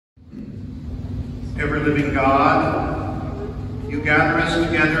Ever-living God, you gather us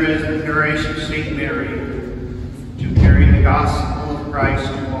together as the parish of St. Mary to carry the gospel of Christ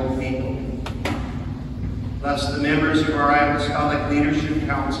to all people. Bless the members of our Apostolic Leadership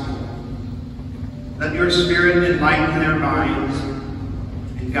Council. Let your Spirit enlighten their minds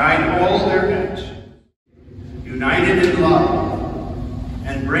and guide all their actions, united in love,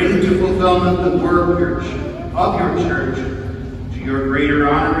 and bring to fulfillment the work of your church to your greater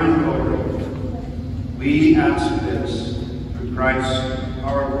honor and glory. We ask this through Christ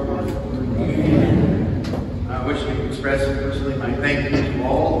our Lord. Amen. I wish to express personally my thank you